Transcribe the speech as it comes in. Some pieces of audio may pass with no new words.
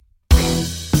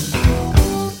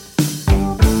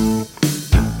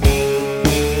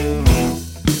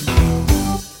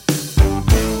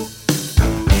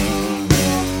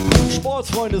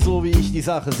Freunde, so wie ich die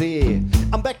Sache sehe.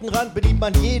 Am Beckenrand bedient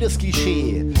man jedes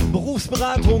Klischee.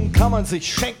 Berufsberatung kann man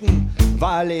sich schenken,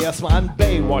 weil erstmal an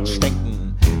Baywatch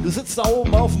denken. Du sitzt da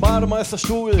oben auf dem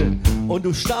Bademeisterstuhl und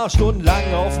du starrst stundenlang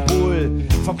auf den Pool.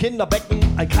 Vom Kinderbecken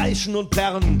ein Kreischen und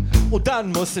Plärren und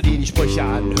dann musst du dir die Sprüche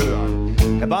anhören.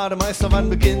 Herr Bademeister, wann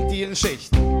beginnt Ihre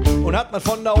Schicht? Und hat man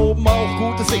von da oben auch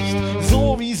gute Sicht?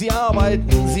 So wie Sie arbeiten,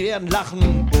 Sie werden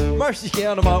lachen, möchte ich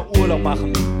gerne mal Urlaub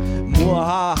machen.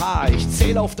 Muhaha, ich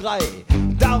zähle auf 3,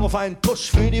 darauf ein Push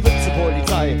für die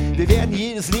Witzepolizei. Wir werden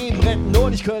jedes Leben retten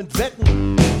und ich könnte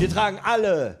wetten, wir tragen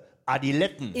alle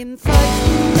Adiletten. Im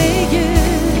feuchten Milieu,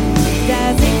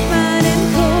 da singt man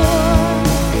im Chor.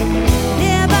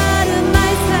 Der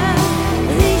Bademeister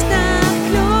riecht nach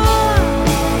Chlor.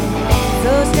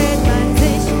 So stellt man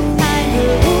sich ein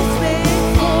Berufsbild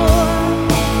vor.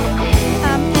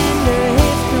 Am Ende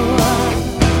hilft nur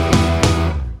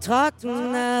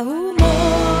trockener Humor.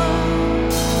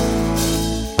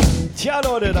 Tja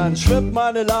Leute, dann schwimmt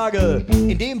meine Lage.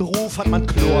 In dem Beruf hat man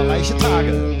chlorreiche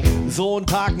Tage. So ein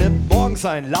Tag nimmt morgens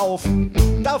einen Lauf.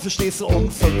 Dafür stehst du um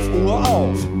 5 Uhr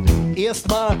auf.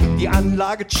 Erstmal die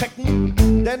Anlage checken,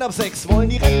 denn ab 6 wollen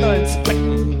die Rentner ins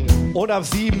Becken. Und ab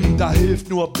 7, da hilft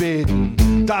nur beten.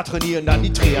 Da trainieren dann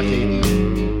die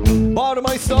Triathleten.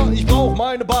 Bademeister, ich brauch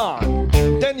meine Bahn,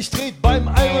 denn ich trete beim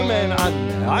Ironman an.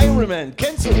 Ironman,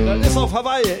 kennst du? Das ist auf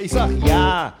Hawaii. Ich sag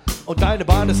ja. Und deine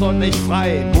Bahn ist noch nicht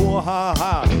frei.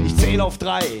 Mohaha, ich zähle auf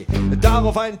 3.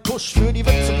 Darauf ein Push für die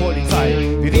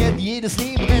Witzepolizei. Wir werden jedes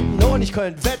Leben retten und ich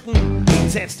könnte wetten,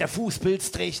 selbst der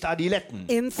Fußpilz trägt Adiletten.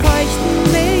 Im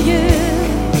feuchten Milieu,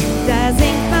 da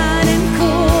singt man im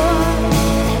Chor.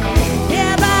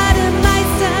 Der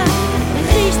Bademeister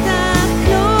riecht nach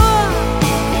Chlor.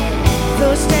 So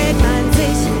stellt man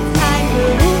sich ein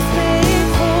Berufsbild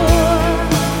vor.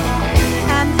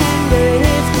 Am Ende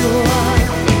hilft nur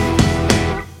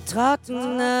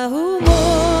trockener Humor.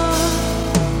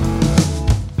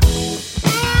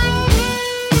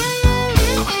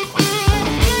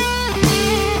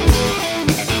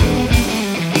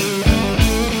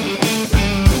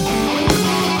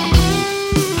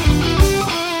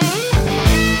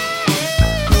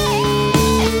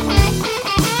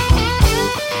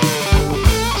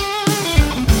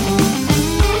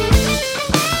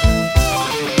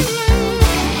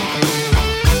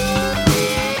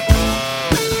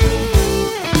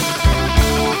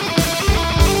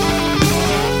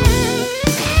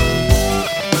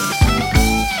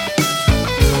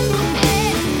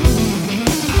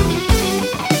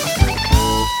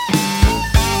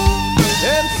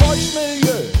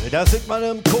 Da singt man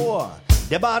im Chor,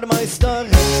 der Bademeister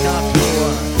riecht nach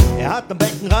Chlor. Er hat am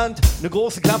Beckenrand eine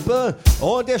große Klappe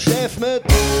und er schläft mit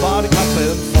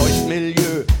Badekappe im feuchten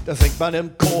Milieu. Da singt man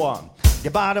im Chor,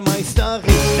 der Bademeister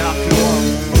riecht nach Chlor.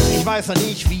 Ich weiß noch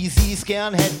nicht, wie Sie es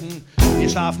gern hätten. Wir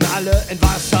schlafen alle in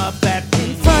Wasserbetten.